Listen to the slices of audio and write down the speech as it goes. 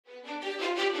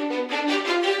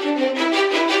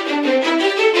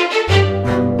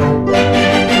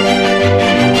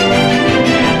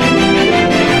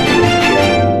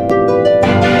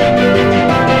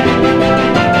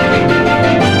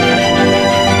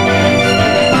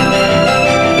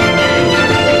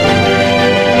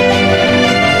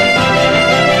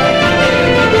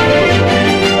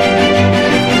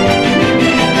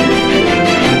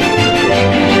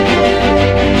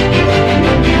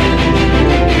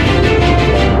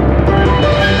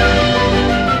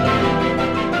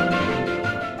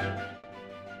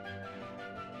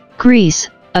Greece,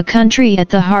 a country at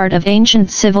the heart of ancient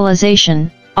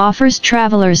civilization, offers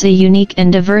travelers a unique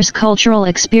and diverse cultural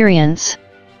experience.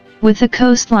 With a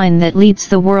coastline that leads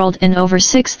the world and over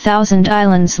 6,000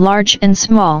 islands large and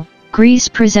small, Greece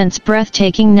presents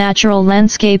breathtaking natural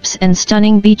landscapes and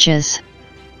stunning beaches.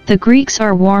 The Greeks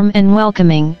are warm and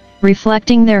welcoming,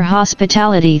 reflecting their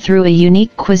hospitality through a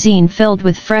unique cuisine filled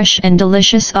with fresh and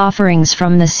delicious offerings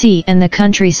from the sea and the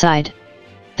countryside.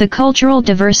 The cultural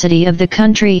diversity of the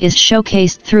country is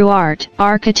showcased through art,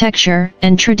 architecture,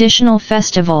 and traditional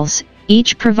festivals,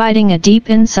 each providing a deep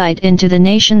insight into the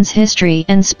nation's history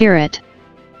and spirit.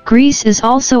 Greece is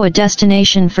also a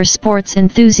destination for sports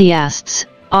enthusiasts,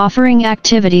 offering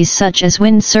activities such as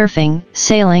windsurfing,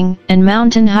 sailing, and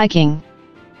mountain hiking.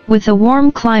 With a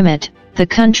warm climate, the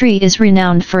country is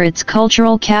renowned for its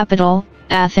cultural capital,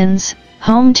 Athens,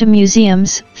 home to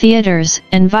museums, theaters,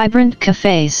 and vibrant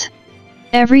cafes.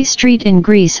 Every street in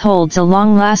Greece holds a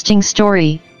long-lasting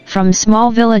story, from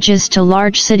small villages to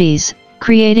large cities,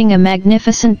 creating a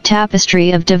magnificent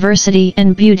tapestry of diversity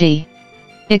and beauty.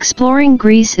 Exploring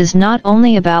Greece is not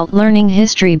only about learning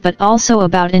history but also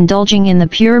about indulging in the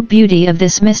pure beauty of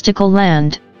this mystical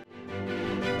land.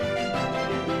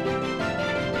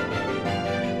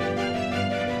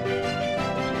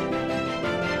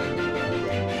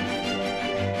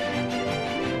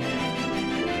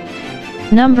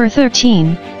 Number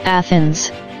 13,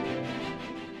 Athens.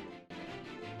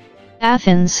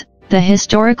 Athens, the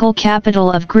historical capital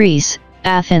of Greece,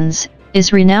 Athens,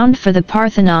 is renowned for the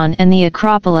Parthenon and the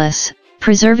Acropolis,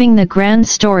 preserving the grand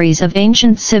stories of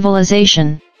ancient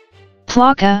civilization.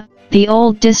 Plaka, the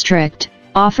Old District,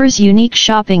 offers unique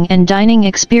shopping and dining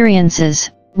experiences,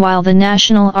 while the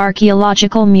National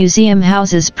Archaeological Museum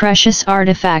houses precious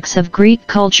artifacts of Greek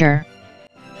culture.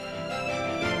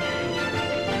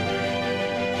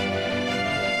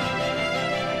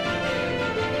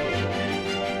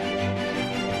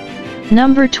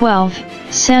 Number 12,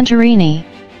 Santorini.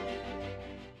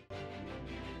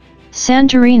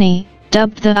 Santorini,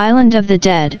 dubbed the Island of the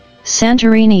Dead,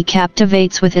 Santorini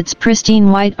captivates with its pristine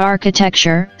white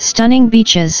architecture, stunning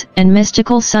beaches, and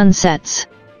mystical sunsets.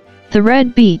 The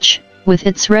Red Beach, with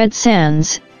its red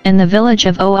sands, and the village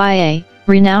of Oia,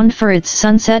 renowned for its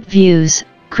sunset views,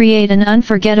 create an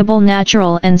unforgettable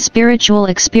natural and spiritual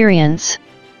experience.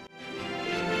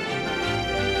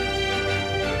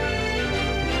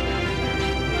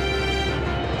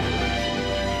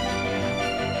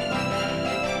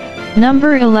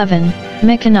 Number 11,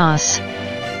 Mykonos.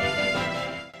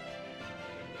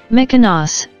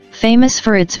 Mykonos, famous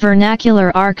for its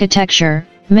vernacular architecture,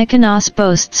 Mykonos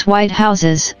boasts white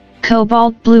houses,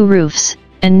 cobalt blue roofs,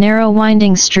 and narrow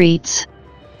winding streets.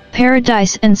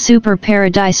 Paradise and Super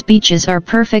Paradise beaches are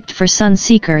perfect for sun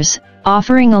seekers,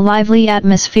 offering a lively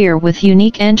atmosphere with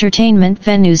unique entertainment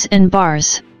venues and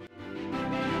bars.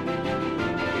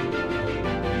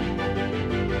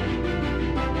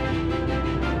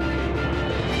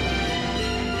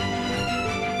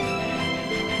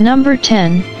 Number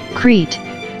 10, Crete.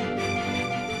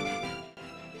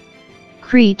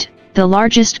 Crete, the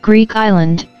largest Greek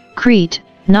island, Crete,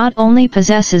 not only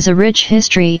possesses a rich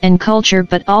history and culture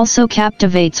but also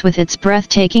captivates with its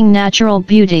breathtaking natural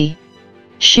beauty.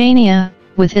 Chania,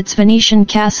 with its Venetian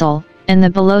castle, and the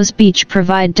Belos beach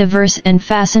provide diverse and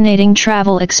fascinating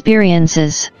travel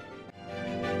experiences.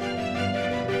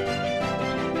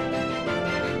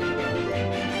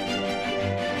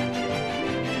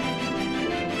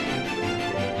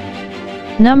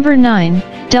 Number 9,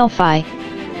 Delphi.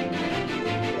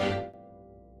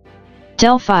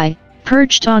 Delphi,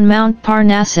 perched on Mount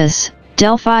Parnassus,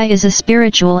 Delphi is a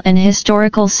spiritual and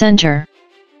historical center.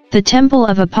 The Temple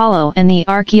of Apollo and the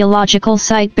archaeological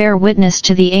site bear witness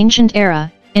to the ancient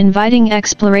era, inviting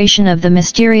exploration of the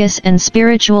mysterious and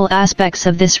spiritual aspects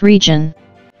of this region.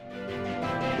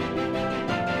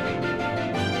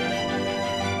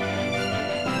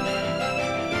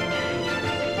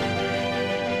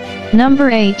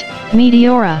 Number 8,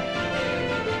 Meteora.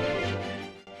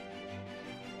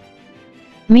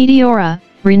 Meteora,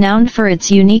 renowned for its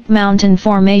unique mountain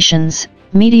formations,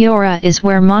 Meteora is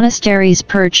where monasteries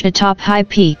perch atop high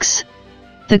peaks.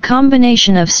 The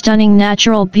combination of stunning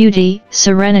natural beauty,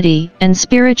 serenity, and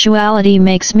spirituality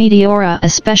makes Meteora a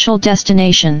special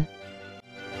destination.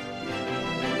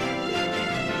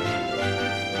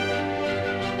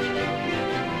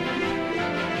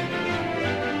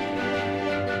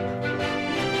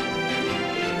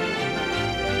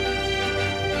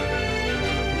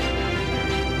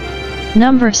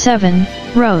 Number 7,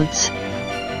 Rhodes.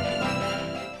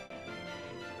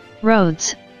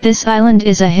 Rhodes, this island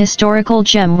is a historical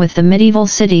gem with the medieval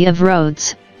city of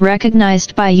Rhodes,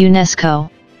 recognized by UNESCO.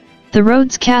 The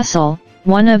Rhodes Castle,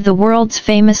 one of the world's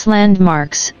famous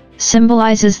landmarks,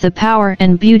 symbolizes the power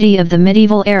and beauty of the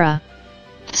medieval era.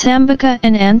 Sambuca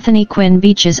and Anthony Quinn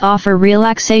beaches offer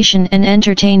relaxation and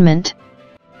entertainment.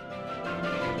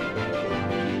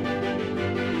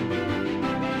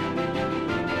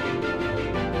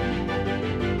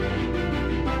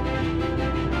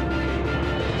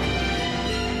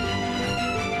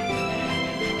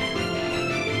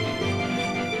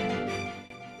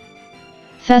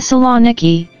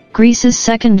 Thessaloniki, Greece's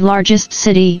second-largest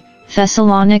city,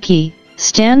 Thessaloniki,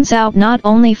 stands out not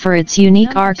only for its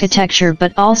unique architecture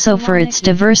but also for its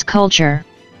diverse culture.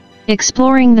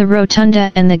 Exploring the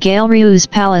Rotunda and the Galeries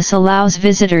Palace allows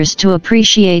visitors to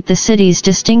appreciate the city's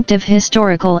distinctive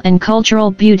historical and cultural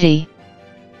beauty.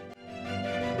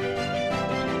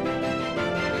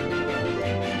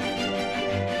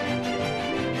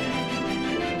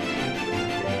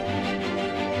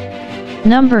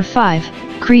 Number 5.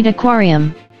 Crete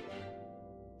Aquarium.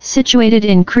 Situated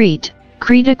in Crete,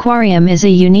 Crete Aquarium is a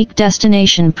unique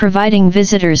destination providing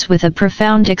visitors with a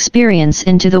profound experience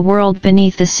into the world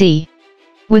beneath the sea.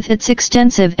 With its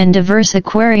extensive and diverse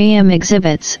aquarium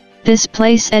exhibits, this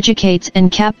place educates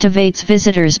and captivates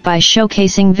visitors by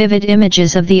showcasing vivid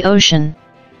images of the ocean.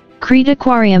 Crete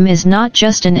Aquarium is not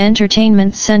just an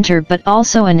entertainment center but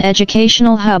also an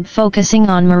educational hub focusing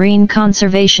on marine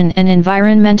conservation and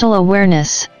environmental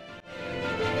awareness.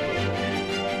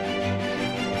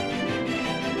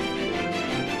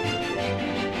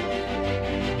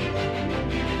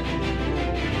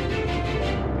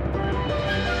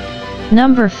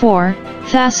 Number 4.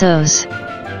 Thasos.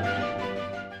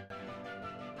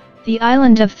 The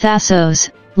island of Thasos,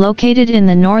 located in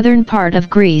the northern part of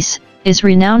Greece, is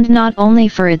renowned not only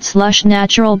for its lush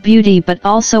natural beauty but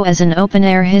also as an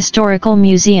open-air historical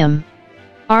museum.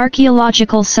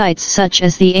 Archaeological sites such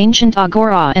as the ancient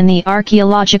Agora and the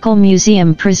Archaeological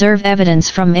Museum preserve evidence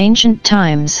from ancient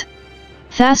times.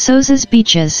 Thasos's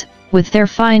beaches, with their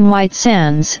fine white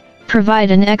sands,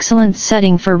 provide an excellent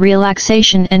setting for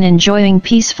relaxation and enjoying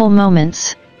peaceful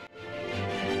moments.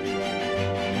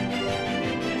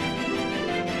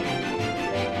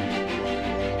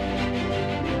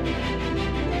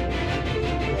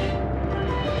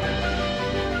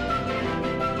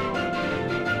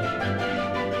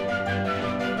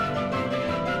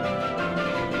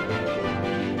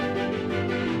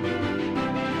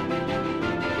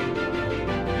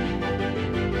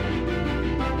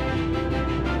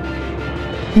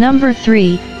 Number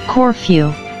 3.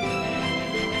 Corfu.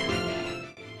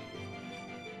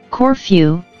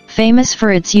 Corfu, famous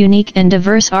for its unique and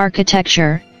diverse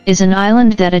architecture, is an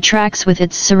island that attracts with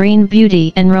its serene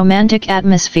beauty and romantic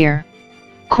atmosphere.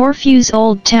 Corfu's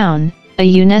Old Town,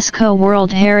 a UNESCO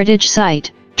World Heritage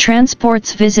Site,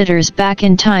 transports visitors back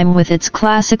in time with its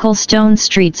classical stone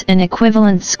streets and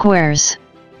equivalent squares.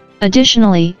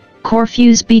 Additionally,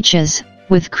 Corfu's beaches,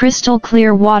 with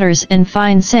crystal-clear waters and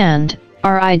fine sand,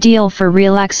 are ideal for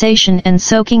relaxation and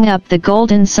soaking up the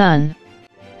golden sun.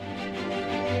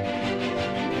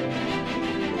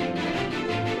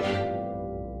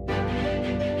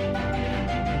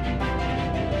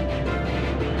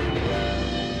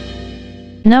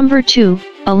 Number 2.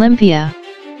 Olympia.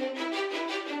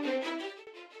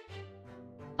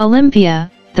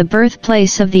 Olympia, the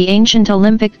birthplace of the ancient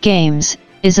Olympic Games,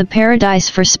 is a paradise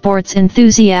for sports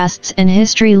enthusiasts and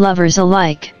history lovers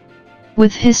alike.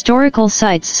 With historical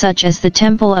sites such as the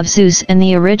Temple of Zeus and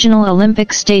the original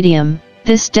Olympic Stadium,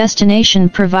 this destination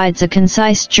provides a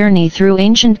concise journey through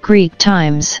ancient Greek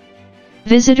times.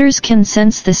 Visitors can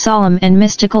sense the solemn and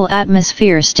mystical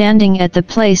atmosphere standing at the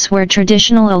place where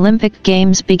traditional Olympic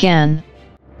Games began.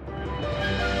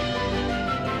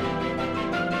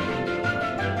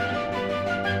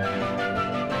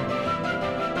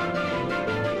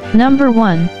 Number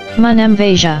 1.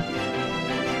 Mnemvasia.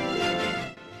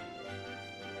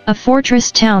 A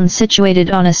fortress town situated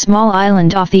on a small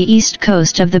island off the east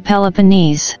coast of the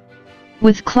Peloponnese.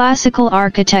 With classical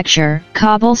architecture,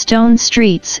 cobblestone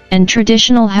streets, and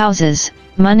traditional houses,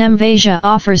 Mnemvasia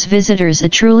offers visitors a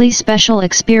truly special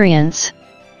experience.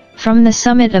 From the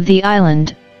summit of the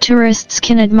island, tourists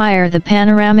can admire the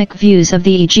panoramic views of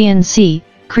the Aegean Sea,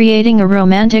 creating a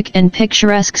romantic and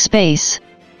picturesque space.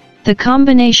 The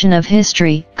combination of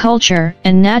history, culture,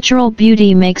 and natural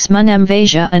beauty makes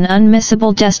Mnemvasia an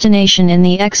unmissable destination in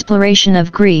the exploration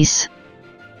of Greece.